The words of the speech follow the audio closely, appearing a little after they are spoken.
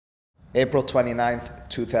April 29th,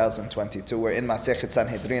 2022. We're in Masechet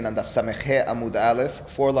Sanhedrin and Daf Samech Amud Aleph.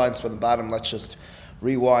 4 lines from the bottom. Let's just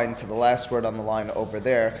rewind to the last word on the line over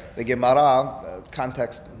there. The Gemara,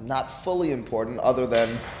 context not fully important other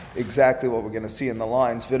than exactly what we're going to see in the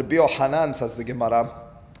lines. Rabbi Yochanan, says the Gemara,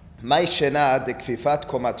 Mai shena dekfifat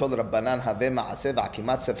komatol rabbanan have ma'aseh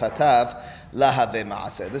v'akimat sefatav lahave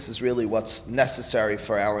ma'aseh. This is really what's necessary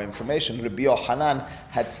for our information. Rabbi Yochanan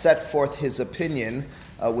had set forth his opinion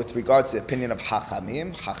with regards to the opinion of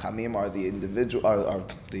Chachamim. Chachamim are the individual, are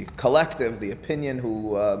the collective, the opinion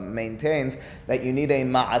who maintains that you need a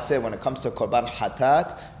ma'aseh when it comes to korban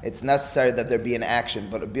hatat. It's necessary that there be an action.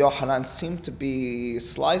 But Rabbi Yochanan seemed to be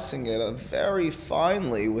slicing it very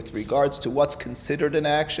finely with regards to what's considered an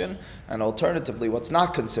action and alternatively what's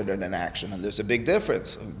not considered an action. And there's a big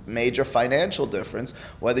difference, a major financial difference,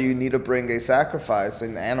 whether you need to bring a sacrifice,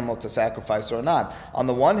 an animal to sacrifice or not. On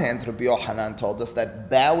the one hand, Rabbi Yochanan told us that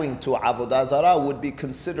bowing to Avodah Zarah would be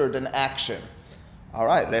considered an action. All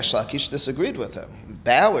right, Resh Lakish disagreed with him.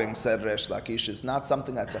 Bowing, said Resh Lakish, is not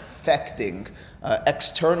something that's affecting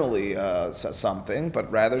externally something,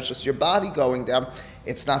 but rather it's just your body going down.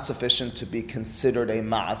 It's not sufficient to be considered a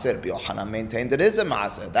ma'aseh. Rabbi Yochanan maintained it is a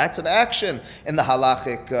ma'aseh. That's an action in the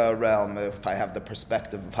halachic realm, if I have the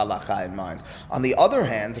perspective of halacha in mind. On the other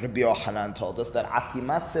hand, Rabbi Yochanan told us that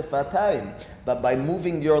akimat sefatayim, that by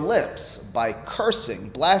moving your lips, by cursing,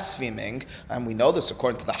 blaspheming, and we know this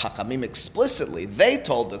according to the Hachamim explicitly, they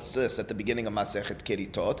told us this at the beginning of Masechet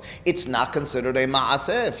Keritot, it's not considered a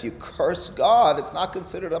ma'aseh. If you curse God, it's not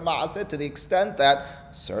considered a ma'aseh to the extent that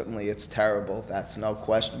certainly it's terrible, that's no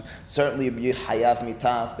question. Certainly you hayav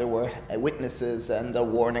mitaf, there were witnesses and a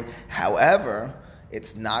warning. However,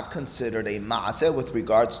 it's not considered a ma'aseh with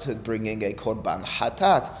regards to bringing a korban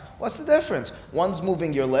hatat. What's the difference? One's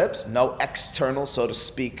moving your lips, no external, so to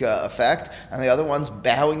speak, effect, and the other one's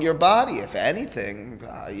bowing your body. If anything,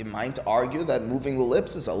 you might argue that moving the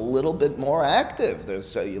lips is a little bit more active.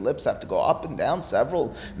 Your lips have to go up and down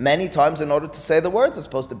many times in order to say the words, as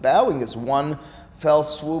opposed to bowing is one fell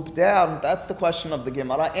swoop down. That's the question of the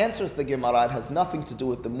Gemara. Answers the Gemara. It has nothing to do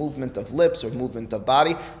with the movement of lips or movement of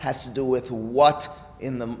body. It has to do with what,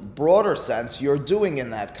 in the broader sense, you're doing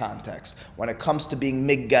in that context. When it comes to being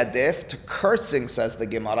migadef, to cursing, says the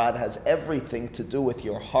Gemara, it has everything to do with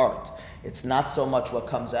your heart. It's not so much what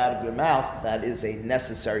comes out of your mouth, that is a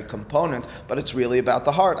necessary component, but it's really about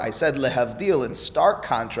the heart. I said lehavdil in stark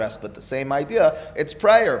contrast, but the same idea, it's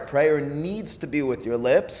prayer. Prayer needs to be with your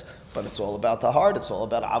lips, but it's all about the heart. It's all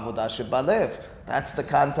about avodah shebalev. That's the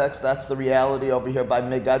context. That's the reality over here by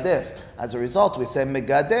megadef. As a result, we say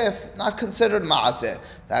megadef, not considered ma'aseh.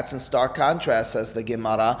 That's in stark contrast, says the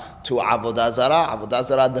Gemara, to avodah zarah. Avodah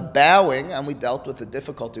zarah, the bowing, and we dealt with the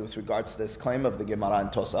difficulty with regards to this claim of the Gemara in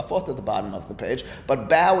Tosafot at the bottom of the page. But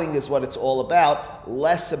bowing is what it's all about,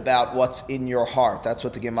 less about what's in your heart. That's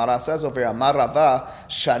what the Gemara says over here. Amar Rava,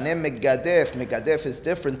 shanem megadef. Megadef is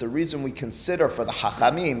different. The reason we consider for the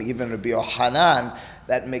Hachamim, even Rabbi Yochanan,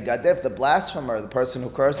 that megadef, the blasphemer, the person who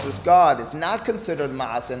curses God, is not considered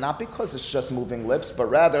ma'aseh, not because it's just moving lips, but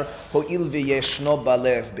rather ho'il v'yeshno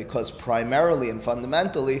balev, because primarily and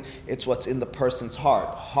fundamentally it's what's in the person's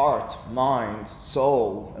heart, mind,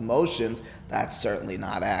 soul, emotions. That's certainly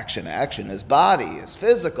not action. Action is body, is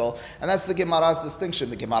physical, and that's the Gemara's distinction.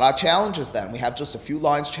 The Gemara challenges that, and we have just a few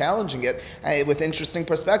lines challenging it with interesting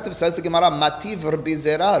perspective. Says the Gemara, Mativ Rabbi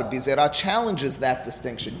Zera. Rabbi Zera challenges that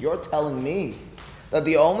distinction. You're telling me that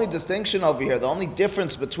the only distinction over here, the only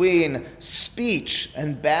difference between speech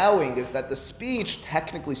and bowing is that the speech,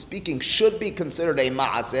 technically speaking, should be considered a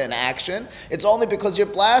ma'aseh, an action. It's only because you're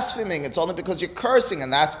blaspheming, it's only because you're cursing,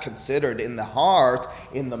 and that's considered in the heart,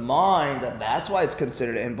 in the mind, and that's why it's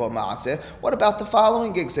considered in bo ma'aseh. What about the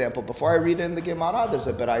following example? Before I read it in the Gemara, there's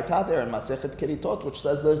a beraita there in Masechet Keritot, which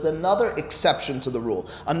says there's another exception to the rule,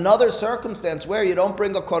 another circumstance where you don't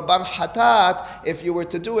bring a korban hatat if you were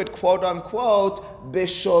to do it, quote unquote,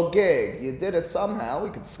 bishogeg. You did it somehow.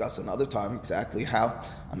 We could discuss another time exactly how.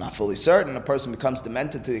 I'm not fully certain. A person becomes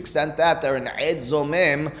demented to the extent that they're an ed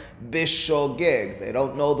zomim bishogeg. They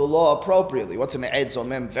don't know the law appropriately. What's an ed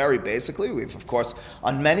zomim? Very basically, we've of course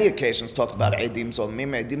on many occasions talked about edim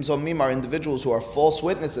zomim. Edim zomim are individuals who are false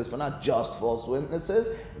witnesses, but not just false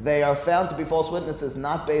witnesses. They are found to be false witnesses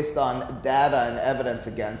not based on data and evidence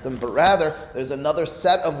against them, but rather there's another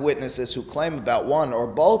set of witnesses who claim about one or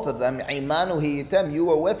both of them. Imanu hiyitem, you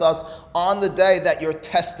were with us on the day that you're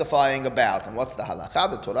testifying about. And what's the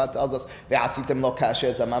halakha? The Torah tells us,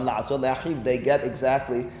 they get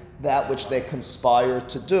exactly that which they conspire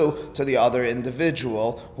to do to the other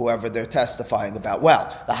individual, whoever they're testifying about. Well,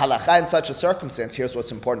 the halacha in such a circumstance, here's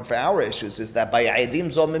what's important for our issues, is that by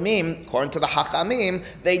Eidim Zomimim, according to the Hachamim,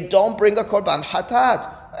 they don't bring a Korban Hatat.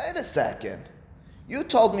 Wait a second. You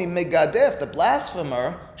told me Megadef, the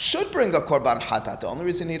blasphemer, should bring a Korban Hatat. The only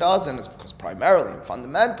reason he doesn't is because primarily and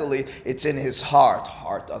fundamentally it's in his heart.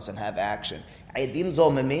 Heart doesn't have action. Eidim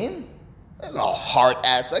Zomimim? There's no heart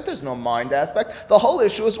aspect, there's no mind aspect. The whole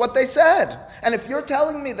issue is what they said. And if you're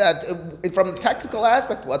telling me that from the technical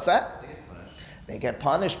aspect, what's that? They get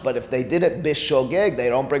punished, but if they did it bishogeg, they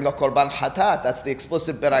don't bring a Korban Hatat. That's the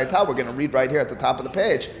explicit beraita we're going to read right here at the top of the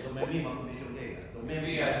page.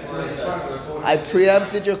 I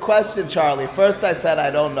preempted your question, Charlie. First I said I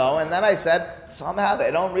don't know, and then I said somehow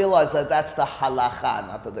they don't realize that that's the halacha.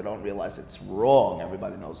 Not that they don't realize it's wrong.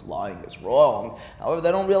 Everybody knows lying is wrong. However, they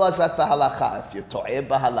don't realize that's the halacha. If you're to'eh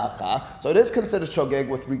b'halacha, so it is considered shogeg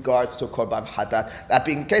with regards to korban hatat. That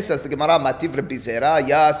being the case, says the Gemara, mativ Rabbi Zera,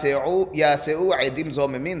 yaseu edim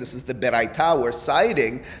zomimin. This is the beraita we're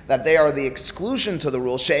citing, that they are the exclusion to the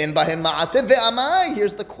rule. She'en bahen ma'aseh ve'amai.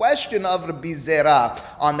 Here's the question of Rabbi Zera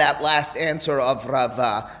on that last answer of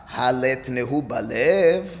Rava. Halet nehu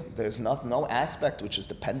balev. There's no aspect which is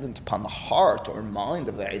dependent upon the heart or mind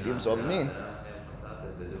of the Eidim Zomimim.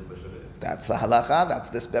 That's the halacha, that's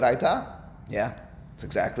this beraita. Yeah, it's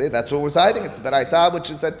exactly, that's what we're citing. It's beraita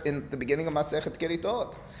which is in the beginning of Masechet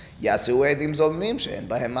Keritot. Yasu Eidim Zomimim she'en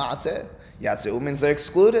bahem ma'aseh. Yasu means they're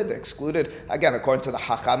excluded. They're excluded, again, according to the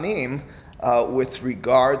Hachamim, with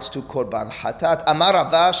regards to Korban Hatat. Amar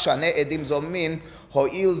Rava shane Eidim Zomimim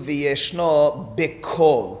ho'il v'yeshno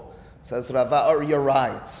bekol. Says Rava, oh, you're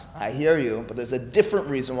right. I hear you, but there's a different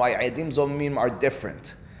reason why Eidim Zomimim are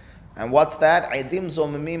different. And what's that? Eidim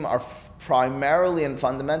Zomimim are primarily and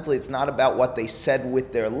fundamentally, it's not about what they said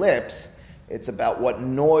with their lips, it's about what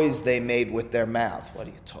noise they made with their mouth. What are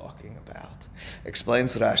you talking about?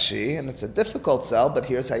 Explains Rashi, and it's a difficult sell, but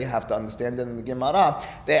here's how you have to understand it in the Gemara.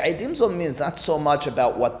 The Eidim Zomimim is not so much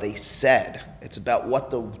about what they said, it's about what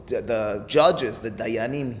the judges, the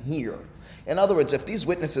Dayanim, hear. In other words, if these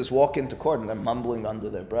witnesses walk into court and they're mumbling under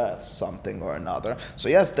their breath something or another, so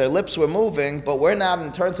yes, their lips were moving, but we're not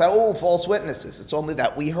in turn saying, oh, false witnesses. It's only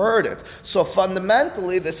that we heard it. So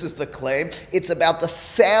fundamentally, this is the claim. It's about the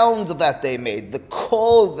sound that they made, the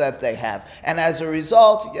call that they have. And as a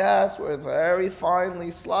result, yes, we're very finely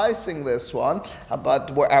slicing this one,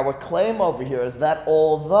 but our claim over here is that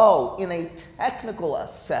although in a technical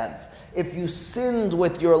sense, if you sinned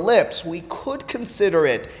with your lips, we could consider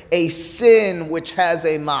it a sin which has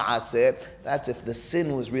a ma'aseh. That's if the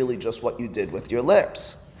sin was really just what you did with your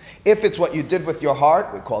lips. If it's what you did with your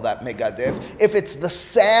heart, we call that megadif. If it's the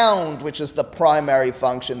sound, which is the primary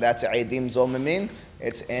function, that's eidim zomimin.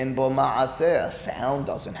 It's en bo ma'aseh. Sound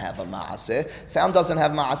doesn't have a ma'aseh. Sound doesn't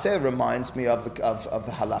have ma'aseh. It reminds me of the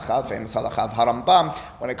halacha, famous halacha of Harambam,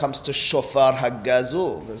 when it comes to shofar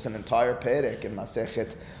hagazul. There's an entire perek in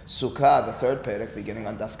Masechet Sukkah, the third perek, beginning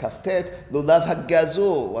on Daf Kaftet, lulav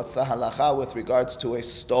hagazul. What's the halacha with regards to a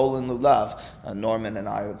stolen lulav? Norman and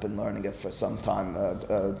I have been learning it for some time,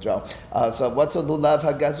 Joe. So what's a lulav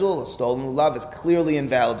hagazul? A stolen lulav is clearly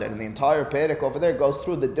invalidated. And the entire perek over there goes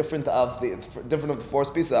through the different of the four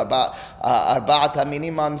species, about arba'at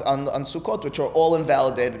haminim on Sukkot, which are all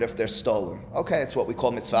invalidated if they're stolen. Okay, it's what we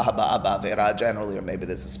call mitzvah haba'a ba'avera generally, or maybe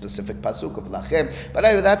there's a specific pasuk of lachem. But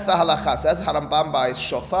anyway, that's the halacha. Says Harambam by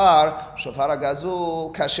shofar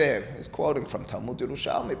hagazul kasher. He's quoting from Talmud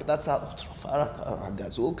Yerushalmi, but that's the shofar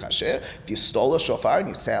hagazul kasher. If you stole a shofar and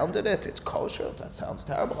you sounded it, it's kosher. That sounds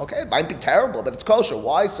terrible. Okay, it might be terrible, but it's kosher.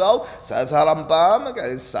 Why so? Says Harambam,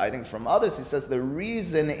 again, he's citing from others. He says the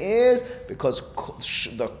reason is because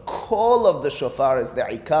the call of the shofar is the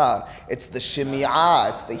ikar. It's the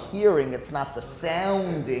shemi'ah. It's the hearing. It's not the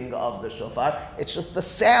sounding of the shofar. It's just the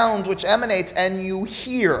sound which emanates and you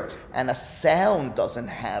hear. And a sound doesn't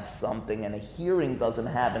have something, and a hearing doesn't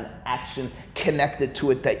have an action connected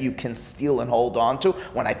to it that you can steal and hold on to.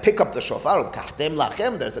 When I pick up the shofar with kahtem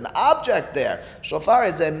lachem, there's an object there. Shofar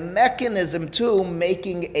is a mechanism to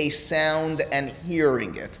making a sound and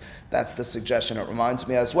hearing it. That's the suggestion. It reminds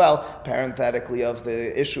me as well, parenthetically, of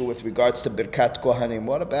the issue with regards to Birkat Kohanim.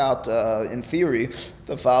 What about, in theory,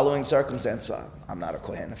 the following circumstance? I'm not a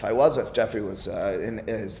Kohen. If Jeffrey was,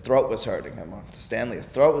 his throat was hurting him, or Stanley, his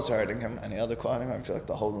throat was hurting him, any other Kohanim, I feel like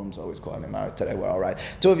the whole room's always Kohanim. All right, today we're all right.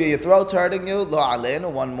 Two of you, your throat's hurting you, lo aleinu,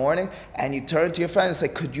 one morning, and you turn to your friend and say,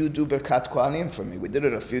 could you do Birkat Kohanim for me? We did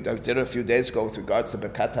it a few days ago with regards to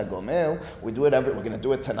Birkat HaGomel. We're going to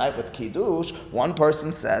do it tonight with Kiddush. One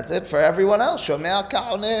person says it for everyone else. Shomea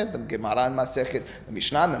ka'oneh, the Gemara in Masechet, the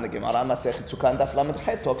Mishnah, the and the Gemara Masechet Sukkah Daf Lamed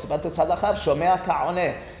Chet talks about this halacha of shomea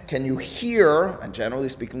ka'oneh. Can you hear, and generally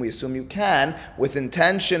speaking we assume you can, with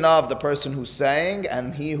intention of the person who's saying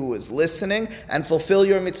and he who is listening, and fulfill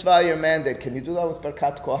your mitzvah, your mandate? Can you do that with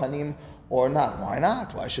Birkat Kohanim or not? Why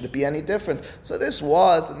not? Why should it be any different? So this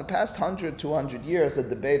was, in the past 100, 200 years, a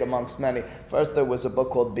debate amongst many. First, there was a book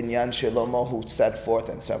called Binyan Shlomo who set forth,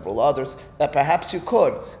 and several others, that perhaps you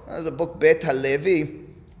could. There's a book, Beit HaLevi,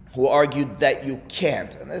 who argued that you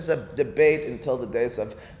can't. And there's a debate until the days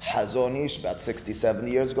of Hazon Ish, about 60,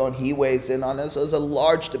 70 years ago, and he weighs in on it. So there's a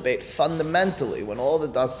large debate. Fundamentally, when all the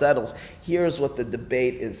dust settles, here's what the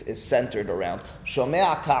debate is centered around.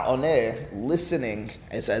 Shomea ka'oneh, listening,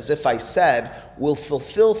 is as if I said, will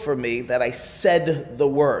fulfill for me that I said the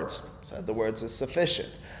words. Said the words is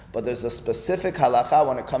sufficient. But there's a specific halacha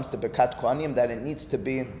when it comes to Birkat Kohanim that it needs to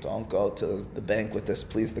be, don't go to the bank with this,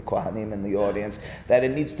 please, the Kohanim in the audience, that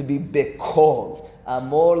it needs to be Bekol.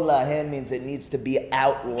 Amor lahem means it needs to be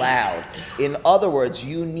out loud. In other words,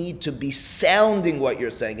 you need to be sounding what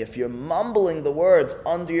you're saying. If you're mumbling the words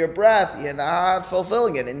under your breath, you're not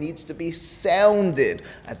fulfilling it. It needs to be sounded.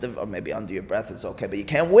 Or maybe under your breath is okay, but you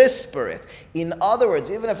can't whisper it. In other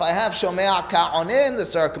words, even if I have shomea ka'oneh in the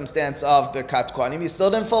circumstance of Birkat Kohanim, you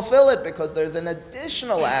still didn't fulfill it because there's an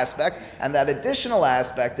additional aspect, and that additional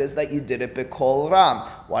aspect is that you did it b'kol ram.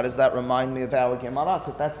 Why does that remind me of our Gemara?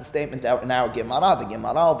 Because that's the statement in our Gemara. The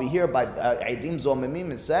Gemara over here by Eidim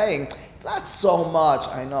Zomimim is saying it's not so much.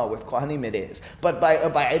 I know with Kohanim it is, but by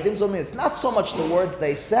Eidim Zomimim it's not so much the words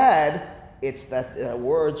they said. It's that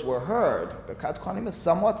words were heard. Birkat Kohanim is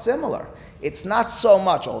somewhat similar. It's not so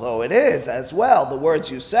much, although it is as well, the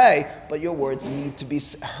words you say, but your words need to be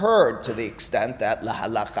heard to the extent that la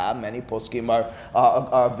halacha, many poskim are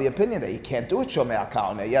of the opinion that you can't do it shomea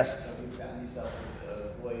ka'oneh. Yes.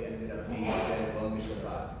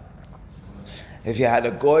 If you had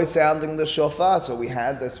a goy sounding the shofar, so we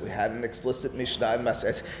had an explicit Mishnah.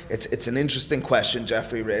 It's an interesting question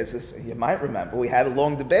Jeffrey raises. You might remember, we had a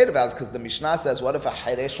long debate about it because the Mishnah says, what if a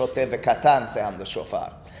Haresh Shoteh v'Katan sound the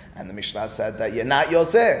shofar? And the Mishnah said that you're not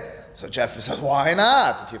Yoseh. So Jeffrey says, why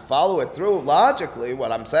not? If you follow it through logically,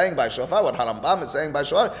 what I'm saying by shofar, what Harambam is saying by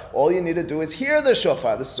shofar, all you need to do is hear the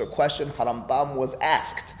shofar. This is a question Harambam was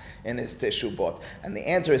asked in his Teshubot. And the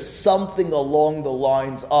answer is something along the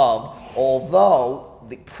lines of, although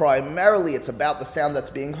primarily it's about the sound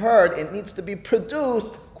that's being heard, it needs to be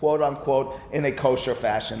produced, quote unquote, in a kosher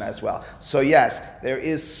fashion as well. So yes, there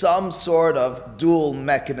is some sort of dual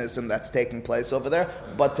mechanism that's taking place over there,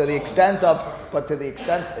 but to the extent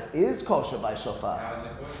it is kosher by shofar.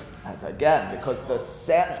 And again, because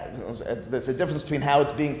there's a difference between how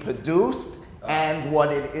it's being produced and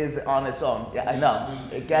what it is on its own. Yeah, I know.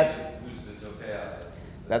 It gets...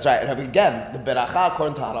 That's right. And again, the beracha,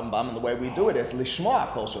 according to Harambam, and the way we do it is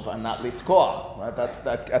lishmoa kol shofar, not litkoa. Right?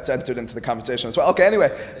 That's entered into the conversation as well. Okay, anyway.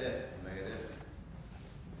 Did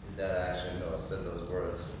that actually said those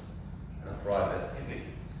words in a private?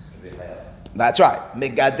 That's right.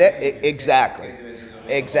 Megadeh, exactly.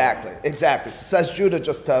 So says Judah,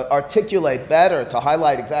 just to articulate better, to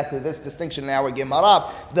highlight exactly this distinction in our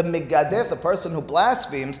Gemara, the Megadeh, the person who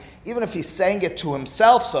blasphemes, even if he's saying it to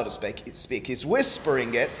himself, so to speak, he's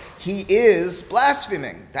whispering it, he is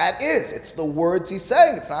blaspheming. It's the words he's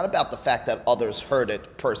saying. It's not about the fact that others heard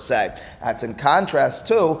it per se. That's in contrast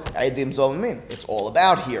to Eidim Zomimim. It's all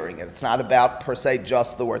about hearing it. It's not about per se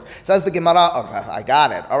just the words. Says the Gemara, okay, I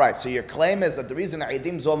got it. All right, so your claim is that the reason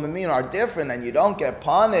Eidim Zomimim are different and you don't get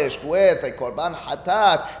punished with a korban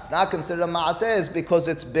hatat, it's not considered a ma'aseh, is because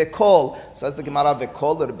it's bekol. Says the Gemara,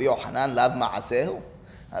 bekol Rabbi Yochanan lav ma'asehu.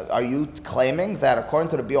 Are you claiming that according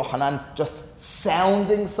to Rabbi Yochanan, just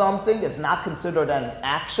sounding something is not considered an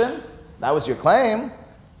action? That was your claim.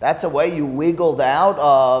 That's a way you wiggled out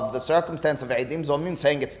of the circumstance of Eidim Zomim,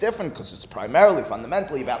 saying it's different because it's primarily,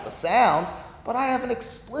 fundamentally about the sound. But I have an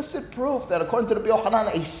explicit proof that according to Rabbi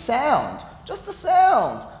Yochanan, a sound, just a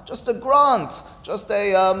sound, just a grunt,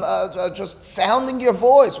 just sounding your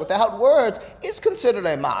voice without words is considered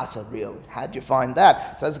a ma'aseh, really. How'd you find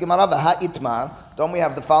that? Says Gemara, v'ha'itman, don't we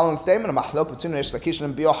have the following statement, a mahlok between Reish Lakish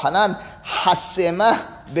and Rabbi Yochanan,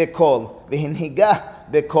 hasema bekol,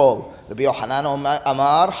 v'hinhiga bekol. Rabbi Yochanan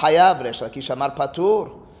amar hayav, Reish Lakish amar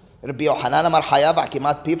patur. Rabbi Yochanan amar hayav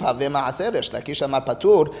akimat piv have ma'aseh. Reish Lakish amar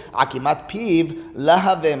patur akimat piv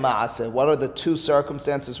lahave ma'aseh. What are the two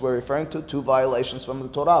circumstances we're referring to? Two violations from the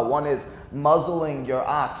Torah. One is muzzling your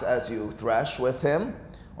ox as you thresh with him,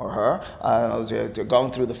 or her, they're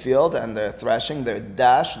going through the field and they're threshing, they're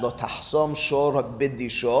dash, lo tahsom shor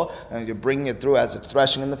bidisho, and you're bringing it through as it's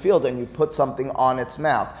threshing in the field, and you put something on its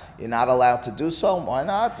mouth. You're not allowed to do so. Why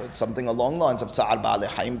not? It's something along the lines of Tza'ar Ba'alei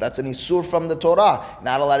Hayim. That's an isur from the Torah. You're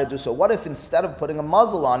not allowed to do so. What if instead of putting a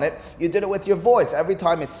muzzle on it, you did it with your voice? Every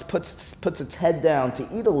time it puts its head down to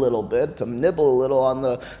eat a little bit, to nibble a little on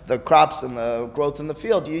the crops and the growth in the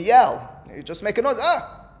field, you yell. You just make a noise.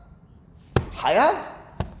 Hayav?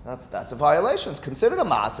 That's a violation. It's considered a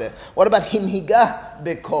maaseh. What about hinhiga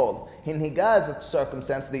bikol? Hinhiga is a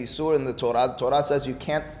circumstance, the isur in the Torah. The Torah says you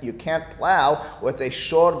can't plow with a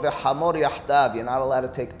shor v'hamor yahdav. You're not allowed to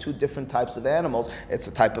take two different types of animals. It's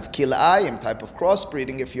a type of kil'ayim, type of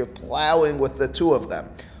crossbreeding, if you're plowing with the two of them.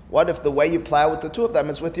 What if the way you plow with the two of them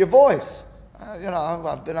is with your voice?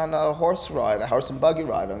 I've been on a horse and buggy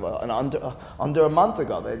ride, and under a month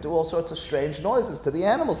ago. They do all sorts of strange noises to the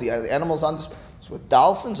animals. The animals with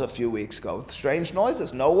dolphins a few weeks ago, with strange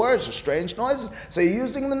noises, no words, just strange noises. So you're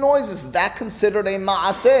using the noises. Is that considered a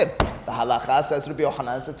ma'aseh? The halacha says, Rabbi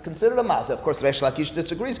Yochanan, it's considered a ma'aseh. Of course, Reish Lakish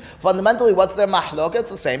disagrees. Fundamentally, what's their mahlok? It's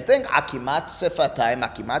the same thing. Akimat sefatayim,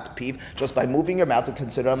 akimat piv. Just by moving your mouth, it's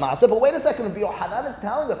considered a ma'aseh. But wait a second, Rabbi Yochanan is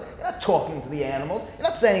telling us, you're not talking to the animals. You're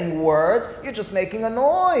not saying words. You're just making a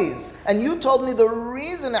noise. And you told me the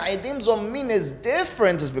reason Eidim Zomin is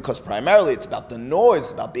different is because primarily it's about the noise,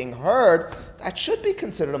 about being heard. That should be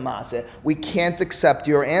considered a maaseh. We can't accept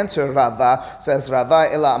your answer, Rava. Says Rava,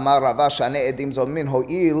 Ela Amar Rava, Shane Edim Zomin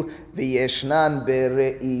Ho'il V'yeshnan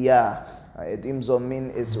Bere'iyah. Edim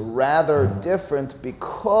Zomin is rather different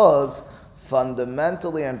because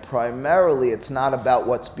fundamentally and primarily it's not about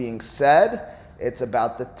what's being said. It's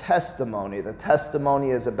about the testimony. The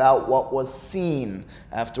testimony is about what was seen.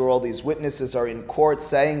 After all, these witnesses are in court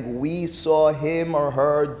saying, we saw him or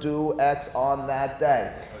her do X on that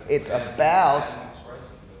day. It's about...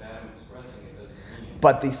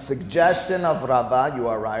 But the suggestion of Rava, you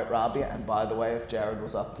are right, Rabbi, and by the way, if Jared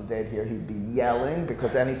was up to date here, he'd be yelling,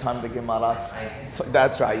 because anytime the Gemara...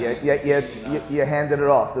 That's right, you handed it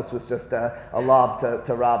off. This was just a lob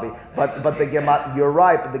to Rabbi. But the Gemara, you're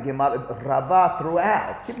right, but the Gemara, Rava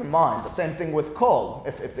throughout, keep in mind, the same thing with Kol.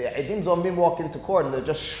 If the Eidim Zomim walk into court and they're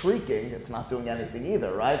just shrieking, it's not doing anything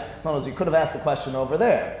either, right? In other words, you could have asked the question over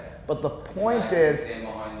there. But the point is...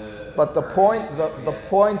 But the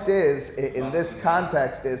point is, in this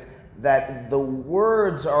context, is that the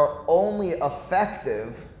words are only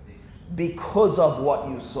effective because of what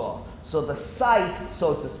you saw. So the sight,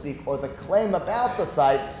 so to speak, or the claim about the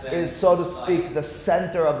sight is, so to speak, the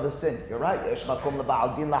center of the sin. You're right.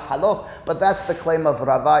 But that's the claim of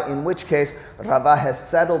Rava, in which case Rava has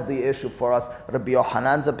settled the issue for us. Rabbi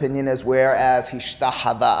Yohanan's opinion is, whereas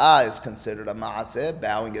hishtahava'a is considered a ma'aseh,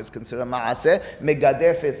 bowing is considered a ma'aseh,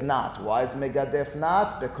 megadef is not. Why is megadef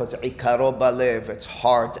not? Because ikaro balev, it's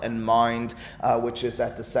heart and mind, which is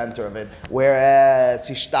at the center of it. Whereas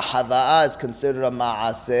hishtahava'a is considered a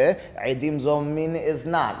ma'aseh, Eidim Zomin is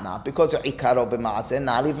not because Ikaro b'maaseh,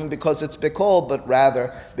 not even because it's Bekol, but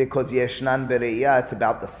rather because Yeshnan Bere'iyah, it's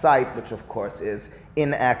about the sight, which of course is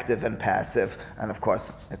inactive and passive, and of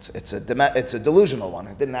course it's a delusional one.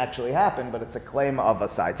 It didn't actually happen, but it's a claim of a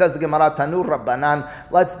sight. Says the Gemara, Tanur Rabbanan.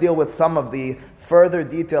 Let's deal with some of the further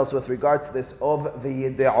details with regards to this of the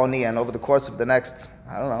Yide'oni, and over the course of the next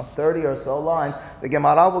 30 or so lines, the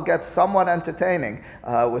Gemara will get somewhat entertaining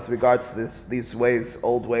with regards to these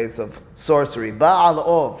old ways of sorcery. Ba'al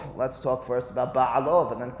Ov. Let's talk first about Ba'al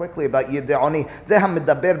Ov, and then quickly about Yide'oni. Zeh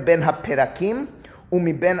ha'medaber ben ha'perakim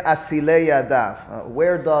umi ben asilei yadav.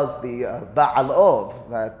 Where does the Ba'al Ov,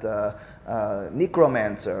 that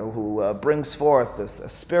necromancer who brings forth this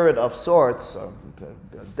spirit of sorts, a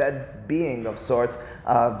dead being of sorts,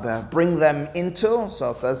 bring them into?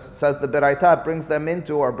 So says the Beraita, brings them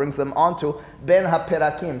into or brings them onto ben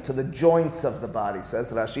haperakim, to the joints of the body.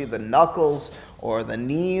 Says Rashi, the knuckles or the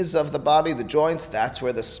knees of the body, the joints. That's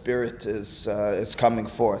where the spirit is coming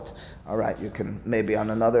forth. All right, you can maybe on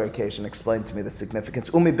another occasion explain to me the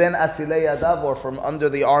significance. Umi ben asilei yadav, or from under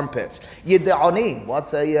the armpits. Yide'oni.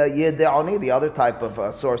 What's a Yide'oni? The other type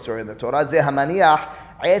of sorcerer in the Torah. Zeh hamaniach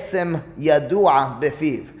etzem yadua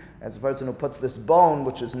befiv. As a person who puts this bone,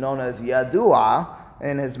 which is known as yadua,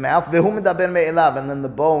 in his mouth, vehu medaber me'elav, and then the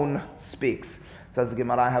bone speaks. Says the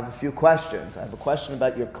Gemara, I have a few questions. I have a question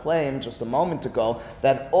about your claim just a moment ago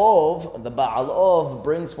that Ov, the Ba'al Ov,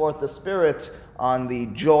 brings forth the spirit on the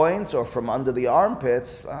joints or from under the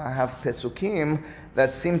armpits. I have Pesukim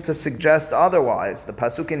that seem to suggest otherwise. The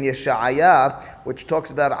Pasuk in Yesha'ayah, which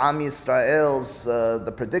talks about Am Yisrael's,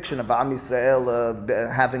 the prediction of Am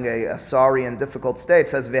Yisrael having a sorry and difficult state,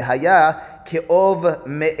 says, V'haya ki'ov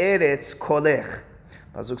me'eretz kolech.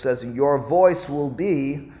 Pasuk says, your voice will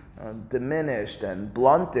be diminished and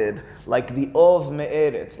blunted like the ov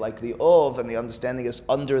me'eretz, like the ov, and the understanding is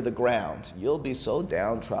under the ground. You'll be so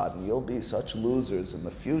downtrodden, you'll be such losers in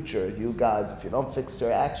the future, you guys, if you don't fix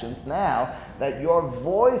your actions now, that your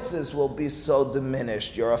voices will be so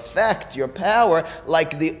diminished, your effect, your power,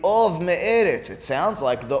 like the ov me'eretz. It sounds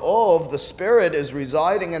like the ov, the spirit, is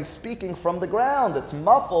residing and speaking from the ground. It's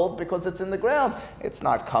muffled because it's in the ground. It's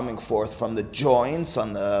not coming forth from the joints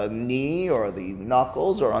on the knee or the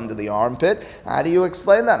knuckles or under the armpit. How do you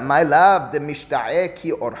explain that? My love, the mishta'eh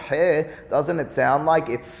ki orhe, doesn't it sound like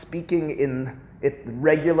it's speaking in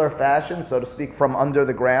regular fashion, so to speak, from under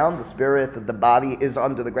the ground? The spirit, the body is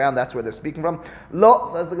under the ground. That's where they're speaking from. Lo,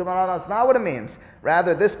 says the Gemara, that's not what it means.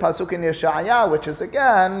 Rather, this pasuk in Yeshaya, which is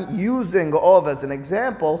again using ov as an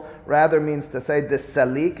example, rather means to say the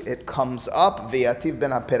salik, it comes up, v'yativ ben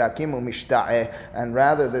haperakim u'mishta'eh, and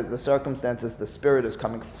rather the circumstances, the spirit is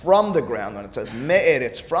coming from the ground. When it says me'er,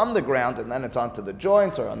 it's from the ground, and then it's onto the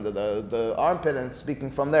joints or under the armpit, and it's speaking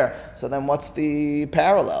from there. So then what's the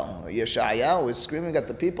parallel? Yeshaya is screaming at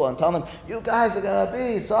the people and telling them, you guys are going to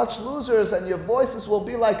be such losers, and your voices will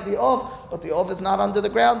be like the ov, but the ov is not under the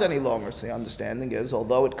ground any longer. So the understanding is,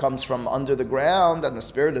 although it comes from under the ground and the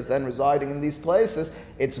spirit is then residing in these places,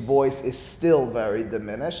 its voice is still very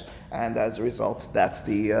diminished, and as a result, that's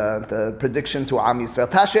the prediction to Am Yisrael.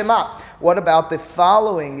 Tashema. What about the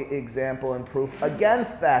following example and proof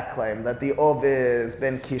against that claim that the ov is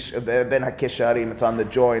ben hakisharim, it's on the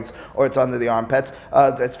joints or it's under the armpits?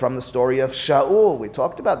 It's from the story of Shaul. We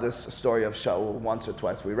talked about this story of Shaul once or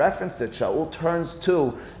twice. We referenced it. Shaul turns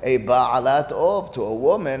to a ba'alat ov, to a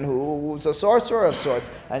woman who's a sorcerer of sorts,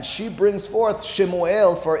 and she brings forth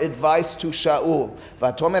Shemuel for advice to Shaul.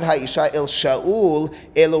 Vatomer ha'isha el Shaul,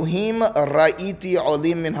 Elohim ra'iti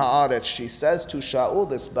olim min ha'aretz. She says to Shaul,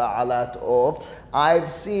 this ba'alat ov,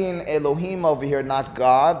 I've seen Elohim over here, not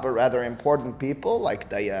God, but rather important people like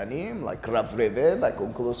Dayanim, like Rav Reve, like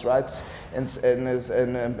Onkelos writes in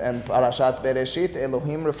Parashat Bereshit.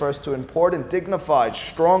 Elohim refers to important, dignified,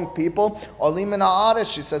 strong people. Olim min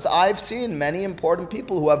ha'aretz, she says, I've seen many important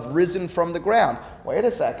people who have risen from the ground. Wait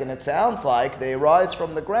a second, it sounds like they rise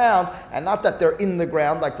from the ground, and not that they're in the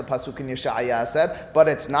ground like the pasuk in Yeshaya said, but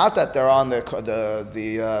it's not that they're on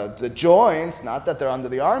the joints, not that they're under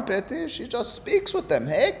the armpit. She just speaks with them,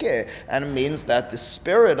 heke, and it means that the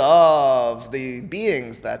spirit of the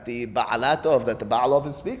beings that the Ba'alat of, that the Ba'al of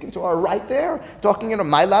is speaking to are right there, talking in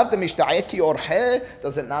my love, the mishta'eh ki orhe.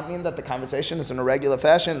 Does it not mean that the conversation is in a regular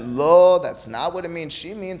fashion? Lo, that's not what it means.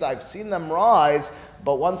 She means I've seen them rise,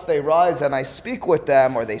 but once they rise and I speak with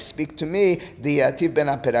them, or they speak to me, the yativ ben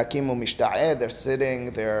haperakim u'mishta'eh, they're sitting,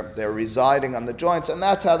 they're residing on the joints, and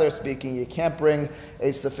that's how they're speaking. You can't bring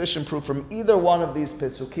a sufficient proof from either one of these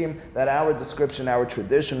pesukim that our description, our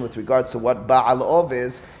tradition with regards to what Ba'al Ov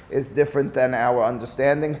is different than our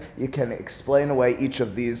understanding. You can explain away each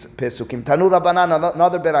of these pesukim. Tanu Rabbanan,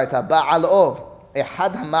 another beraita, Ba'al Ov,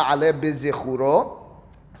 ehad ha'ma'aleh bezichuro,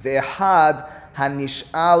 ve'ehad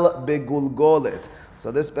hanish'al begulgolet.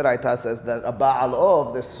 So this beraita says that a Ba'al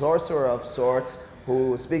Ov, the sorcerer of sorts,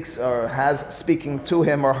 who speaks or has speaking to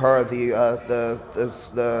him or her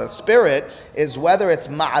the spirit, is whether it's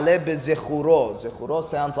ma'aleh bezichuro. Zichuro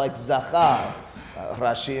sounds like zachar.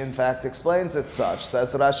 Rashi, in fact, explains it such.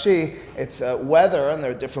 Says Rashi, it's whether, and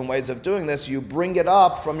there are different ways of doing this, you bring it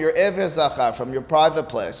up from your ever zachar, from your private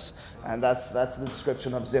place. And that's the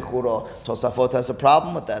description of Zichuro. Tosafot has a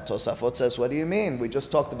problem with that. Tosafot says, what do you mean? We just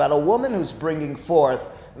talked about a woman who's bringing forth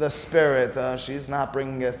the spirit. She's not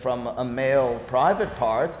bringing it from a male private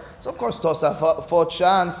part. So of course Tosafot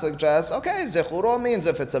Shan suggests, okay, Zichuro means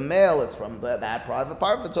if it's a male, it's from that private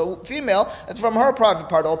part. If it's a female, it's from her private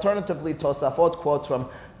part. Alternatively, Tosafot quotes from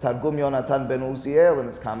Targum Yonatan ben Uziel in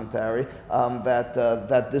his commentary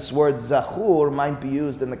that this word zachur might be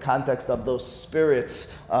used in the context of those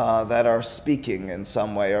spirits that are speaking in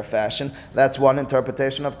some way or fashion. That's one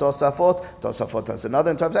interpretation of Tosafot. Tosafot has another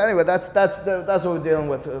interpretation. Anyway, that's what we're dealing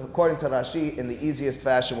with according to Rashi in the easiest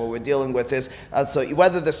fashion. What we're dealing with is so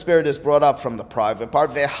whether the spirit is brought up from the private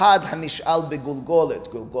part. Ve'had hanish'al begulgolet.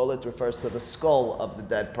 Gulgolet refers to the skull of the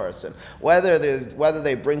dead person. Whether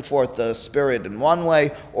they bring forth the spirit in one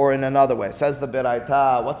way or in another way. Says the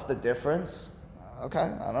Beraita, what's the difference? Okay,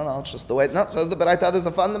 I don't know. It's just the way. No, says the Baraita. There's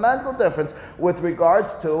a fundamental difference with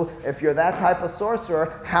regards to if you're that type of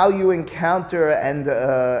sorcerer, how you encounter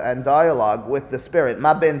and dialogue with the spirit.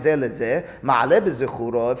 Ma ben zeh lezeh, ma'aleh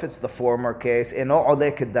b'zichuro. If it's the former case, eno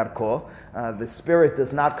oleh kedarko. The spirit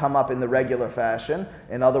does not come up in the regular fashion.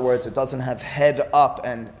 In other words, it doesn't have head up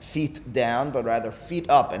and feet down, but rather feet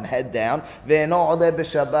up and head down. Ve'eno oleh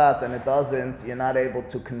b'Shabbat, and it doesn't. You're not able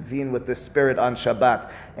to convene with the spirit on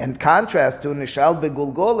Shabbat. In contrast to nishal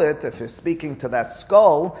begulgolet, if you're speaking to that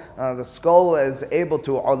skull, the skull is able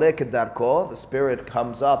to oleh kedarko. The spirit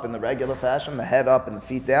comes up in the regular fashion, the head up and the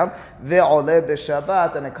feet down. Ve'oleh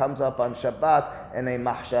b'Shabbat, and it comes up on Shabbat in a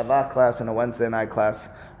mahshava class, in a Wednesday night class.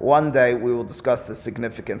 One day we will discuss the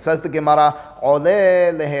significance. Says the Gemara,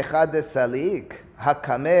 Oleh lehechad salik,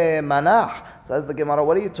 hakame manach. Says the Gemara,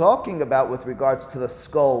 what are you talking about with regards to the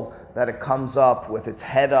skull, that it comes up with its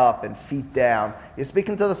head up and feet down? You're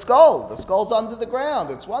speaking to the skull. The skull's under the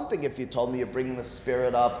ground. It's one thing if you told me you're bringing the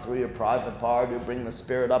spirit up through your private part, you bring the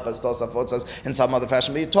spirit up, as Tosafot says, in some other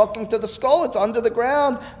fashion, but you're talking to the skull. It's under the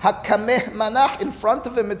ground. Hakameh manach, in front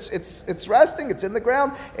of him, it's resting, it's in the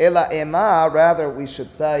ground. Ela ema, rather we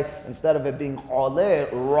should say, instead of it being oleh,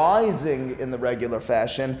 rising in the regular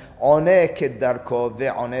fashion, oneh kedarko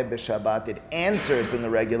ve'oneh b'Shabbat. It answers in the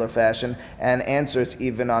regular fashion and answers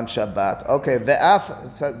even on Shabbat. Okay, ve'af.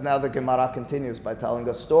 So now the Gemara continues by telling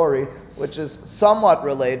a story which is somewhat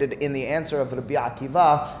related in the answer of Rabbi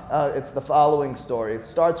Akiva. It's the following story. It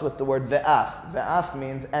starts with the word ve'af. Ve'af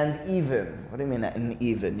means and even. What do you mean and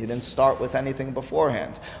even? You didn't start with anything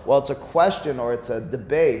beforehand. Well, it's a question or it's a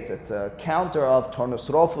debate. It's a counter of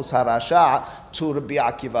Tornosrofus Harasha to Rabbi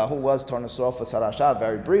Akiva. Who was Tornosrofus Harasha?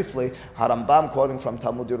 Very briefly, Harambam, quoting from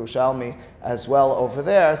Talmud Yerushalmi as well over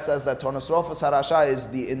there, says that Tornosrofus Harasha is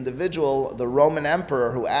the individual, the Roman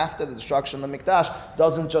emperor, who after the destruction of the Mikdash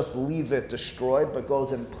doesn't just leave it destroyed, but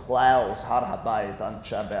goes and plows Har HaBayit on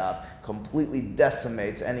Shabbat, completely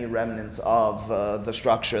decimates any remnants of the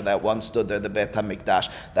structure that once stood there, the Beit HaMikdash.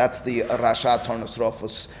 That's the Rasha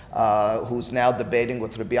Tornosrofus, who's now debating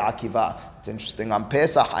with Rabbi Akiva. It's interesting, on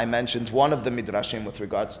Pesach I mentioned one of the Midrashim with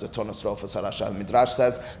regards to Tornosrofus Harasha. The Midrash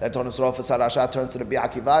says that Tornosrofus Harasha turns to Rabbi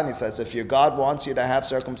Akiva and he says, if your God wants you to have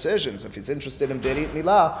circumcisions, if he's interested in Berit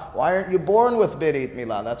Milah, why aren't you born with Berit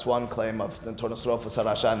Milah? That's one claim of the Tornosrofus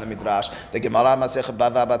Harasha in the Midrash. The Gemara Masechet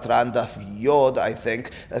Bava Batran Daf Yod, I think,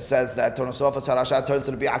 says that Tornosrofus Harasha turns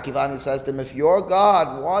to Rabbi Akiva and he says to him, if your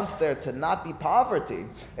God wants there to not be poverty,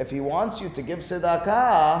 if he wants you to give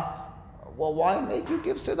tzedakah, well, why make you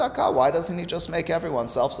give tzedakah? Why doesn't he just make everyone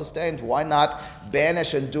self-sustained? Why not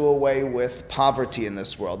banish and do away with poverty in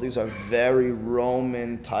this world? These are very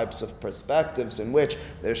Roman types of perspectives in which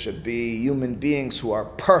there should be human beings who are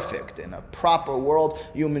perfect. In a proper world,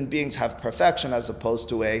 human beings have perfection as opposed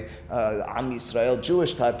to a Am Yisrael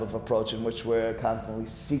Jewish type of approach in which we're constantly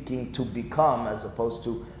seeking to become as opposed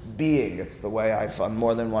to being. It's the way I've on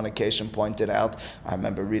more than one occasion pointed out. I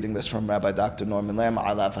remember reading this from Rabbi Dr. Norman Lamb,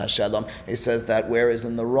 Alav HaShalom. He says that whereas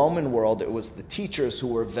in the Roman world it was the teachers who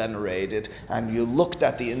were venerated, and you looked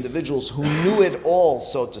at the individuals who knew it all,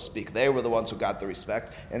 so to speak. They were the ones who got the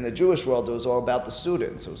respect. In the Jewish world, it was all about the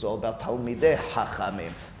students. It was all about Talmidei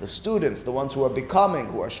Chachamim. The students, the ones who are becoming,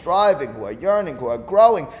 who are striving, who are yearning, who are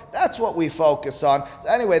growing. That's what we focus on. So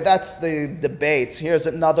anyway, that's the debates. Here's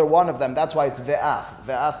another one of them. That's why it's ve'af.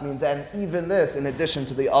 Ve'af means, and even this, in addition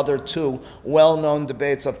to the other two well-known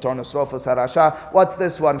debates of Tornosrofus Harasha. What's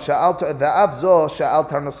this one? Ve'af zo sha'al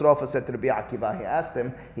Tornosrofus et Rabbi Akiva. He asked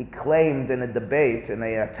him, he claimed in a debate, in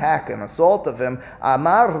an attack, an assault of him,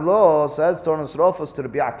 Amar lo, says Tornosrofus to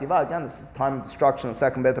Rabbi Akiva, again, this is the time of destruction of the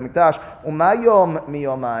second Beit HaMikdash, Umayom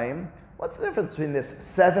miyom. What's the difference between this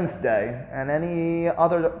seventh day and any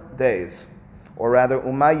other days? Or rather,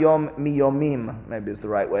 umayom miyomim, maybe is the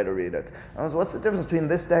right way to read it. What's the difference between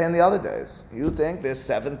this day and the other days? You think this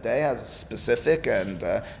seventh day has a specific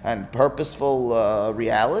and purposeful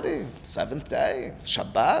reality? Seventh day,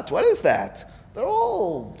 Shabbat, what is that? They're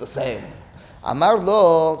all the same. Amar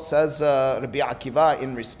lo, says Rabbi Akiva,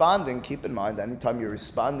 in responding, keep in mind, anytime you're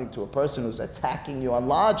responding to a person who's attacking you on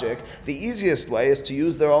logic, the easiest way is to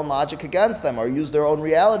use their own logic against them or use their own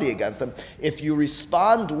reality against them. If you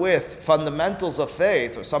respond with fundamentals of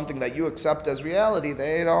faith or something that you accept as reality,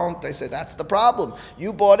 they say that's the problem.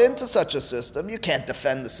 You bought into such a system, you can't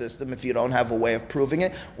defend the system if you don't have a way of proving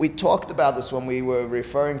it. We talked about this when we were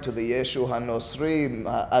referring to the Yeshu HaNosri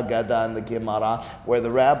Agada and the Gemara, where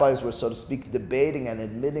the rabbis were, so to speak, debating and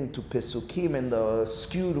admitting to Pesukim in the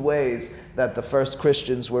skewed ways that the first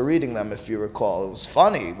Christians were reading them, if you recall. It was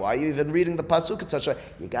funny. Why are you even reading the Pasuk in such a way?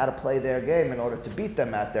 You got to play their game in order to beat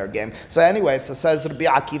them at their game. So anyway, so says Rabbi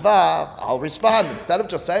Akiva, I'll respond. Instead of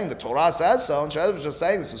just saying the Torah says so, instead of just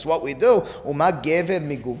saying this is what we do, Uma gever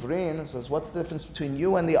miguvrin, says what's the difference between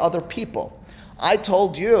you and the other people? I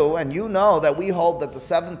told you, and you know that we hold that the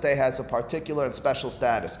seventh day has a particular and special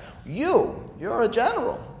status. You're a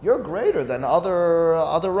general. You're greater than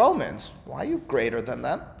other Romans. Why are you greater than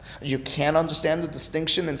them? You can't understand the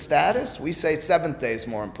distinction in status? We say seventh day is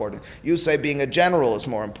more important. You say being a general is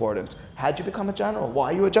more important. How'd you become a general? Why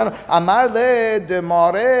are you a general? Amar le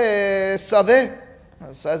demare saveh.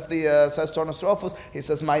 Says Tornos Rophos, he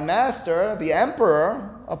says, my master, the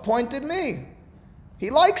emperor, appointed me. He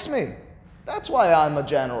likes me. That's why I'm a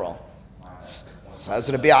general.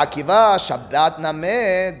 Says Rabbi Akiva, Shabbat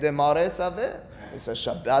nameh demare saveh. He says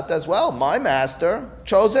Shabbat as well. My master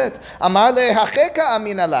chose it. Amar le hacheka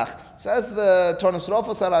amin alach. Says the Tornos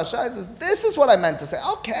Rophos HaRasha, he says, this is what I meant to say.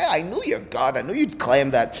 Okay, I knew you're God. I knew you'd claim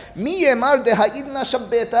that. Mi yemar deha'idna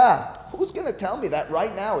shabbata. Who's going to tell me that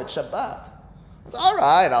right now it's Shabbat? All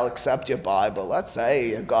right, I'll accept your Bible. Let's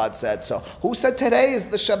say God said so. Who said today is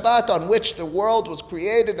the Shabbat on which the world was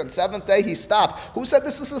created and seventh day he stopped? Who said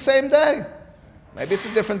this is the same day? Maybe it's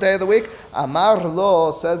a different day of the week. Amar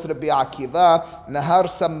lo, says Rabbi Akiva, Nahar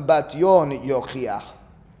Sambatyon Yochiach.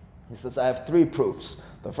 He says, I have three proofs.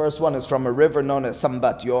 The first one is from a river known as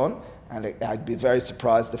Sambatyon. And I'd be very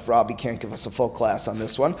surprised if Rabbi can't give us a full class on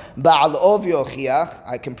this one. Ba'al Ov Yochiach,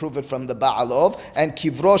 I can prove it from the Ba'al Ov, and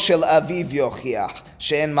Kivro Shel Aviv Yochiach,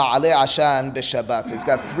 She'en Ma'aleh Ashan B'Shabbat. So he's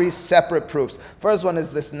got three separate proofs. First one is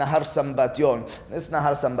this Nahar Sambatyon. This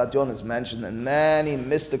Nahar Sambatyon is mentioned in many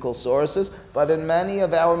mystical sources, but in many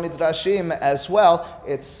of our Midrashim as well.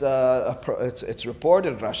 It's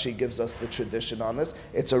reported, Rashi gives us the tradition on this.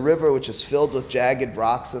 It's a river which is filled with jagged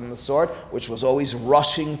rocks and the sort, which was always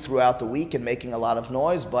rushing throughout the week and making a lot of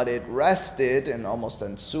noise, but it rested in almost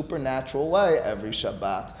a supernatural way every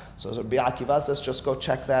Shabbat. So Rabbi Akiva says, just go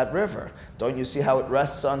check that river. Don't you see how it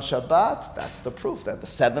rests on Shabbat? That's the proof that the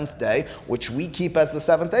seventh day, which we keep as the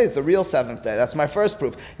seventh day, is the real seventh day. That's my first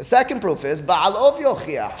proof. The second proof is Ba'al Ov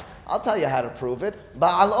Yochiach. I'll tell you how to prove it.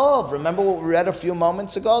 Ba'al Ov. Remember what we read a few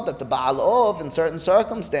moments ago? That the Ba'al Ov, in certain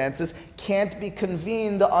circumstances, can't be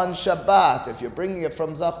convened on Shabbat. If you're bringing it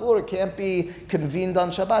from Zachur, it can't be convened on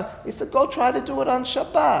Shabbat. He said, go try to do it on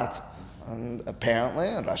Shabbat. And apparently,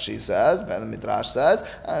 Rashi says, the Midrash says,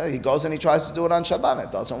 he goes and he tries to do it on Shabbat, and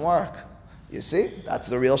it doesn't work. You see, that's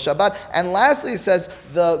the real Shabbat. And lastly, he says,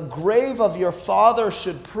 the grave of your father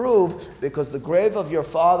should prove, because the grave of your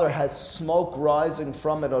father has smoke rising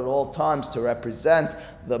from it at all times to represent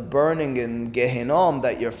the burning in Gehinnom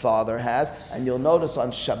that your father has. And you'll notice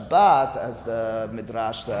on Shabbat, as the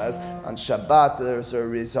Midrash says, on Shabbat there's a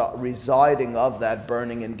residing of that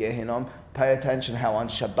burning in Gehinnom. Pay attention how on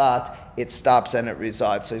Shabbat it stops and it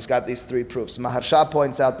resides. So he's got these three proofs. Maharsha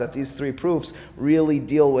points out that these three proofs really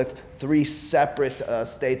deal with three separate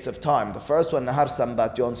states of time. The first one, Nahar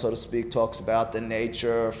Sambatyon, so to speak, talks about the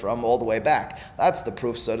nature from all the way back. That's the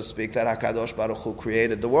proof, so to speak, that HaKadosh Baruch Hu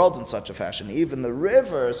created the world in such a fashion. Even the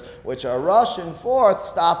rivers, which are rushing forth,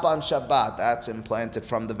 stop on Shabbat. That's implanted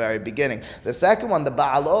from the very beginning. The second one, the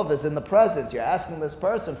Ba'al Ov, is in the present. You're asking this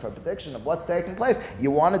person for a prediction of what's taking place. You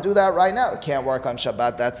want to do that right now. It can't work on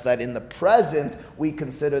Shabbat. That's that in the present we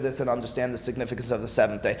consider this and understand the significance of the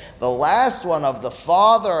seventh day. The last one of the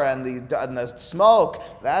Father and the smoke,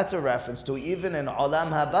 that's a reference to even in Olam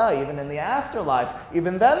Haba, even in the afterlife,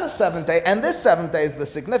 even then the seventh day, and this seventh day is the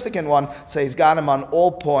significant one, so he's got him on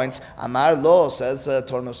all points. Amar Lo, says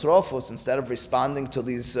Tornos Rophos, instead of responding to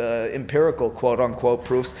these empirical quote-unquote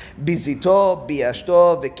proofs, Bizito,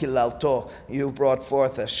 Biashto, Vikilalto, you brought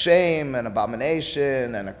forth a shame, an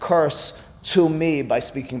abomination, and a curse to me by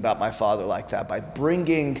speaking about my father like that, by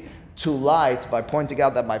bringing to light, by pointing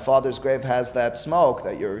out that my father's grave has that smoke,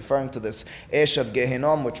 that you're referring to this ish of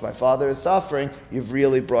Gehinnom, which my father is suffering. You've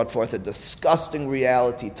really brought forth a disgusting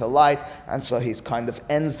reality to light. And so he's kind of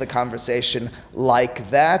ends the conversation like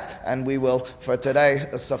that. And we will, for today,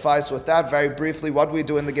 suffice with that. Very briefly, what do we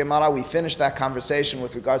do in the Gemara? We finish that conversation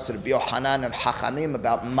with regards to the Yohanan and Hachamim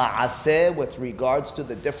about Ma'aseh, with regards to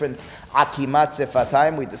the different Akimat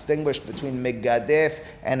Sefatayim. We distinguished between Megadef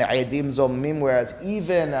and Edim Zomim, whereas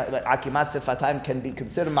even Akimat Sifatayim can be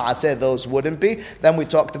considered Ma'aseh, those wouldn't be. Then we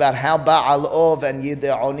talked about how Ba'al Ov and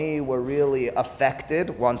Yide'oni were really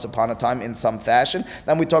affected once upon a time in some fashion.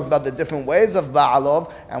 Then we talked about the different ways of Ba'al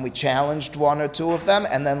Ov, and we challenged one or two of them.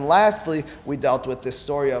 And then lastly, we dealt with this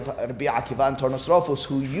story of Rabbi Akiva and Tornos Rofus,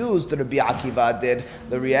 who used Rabbi Akiva did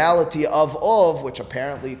the reality of Ov, which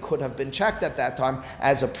apparently could have been checked at that time,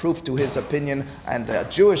 as a proof to his opinion and the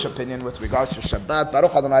Jewish opinion with regards to Shabbat.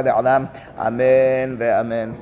 Baruch Adonai Le'olam. Amen ve'amen.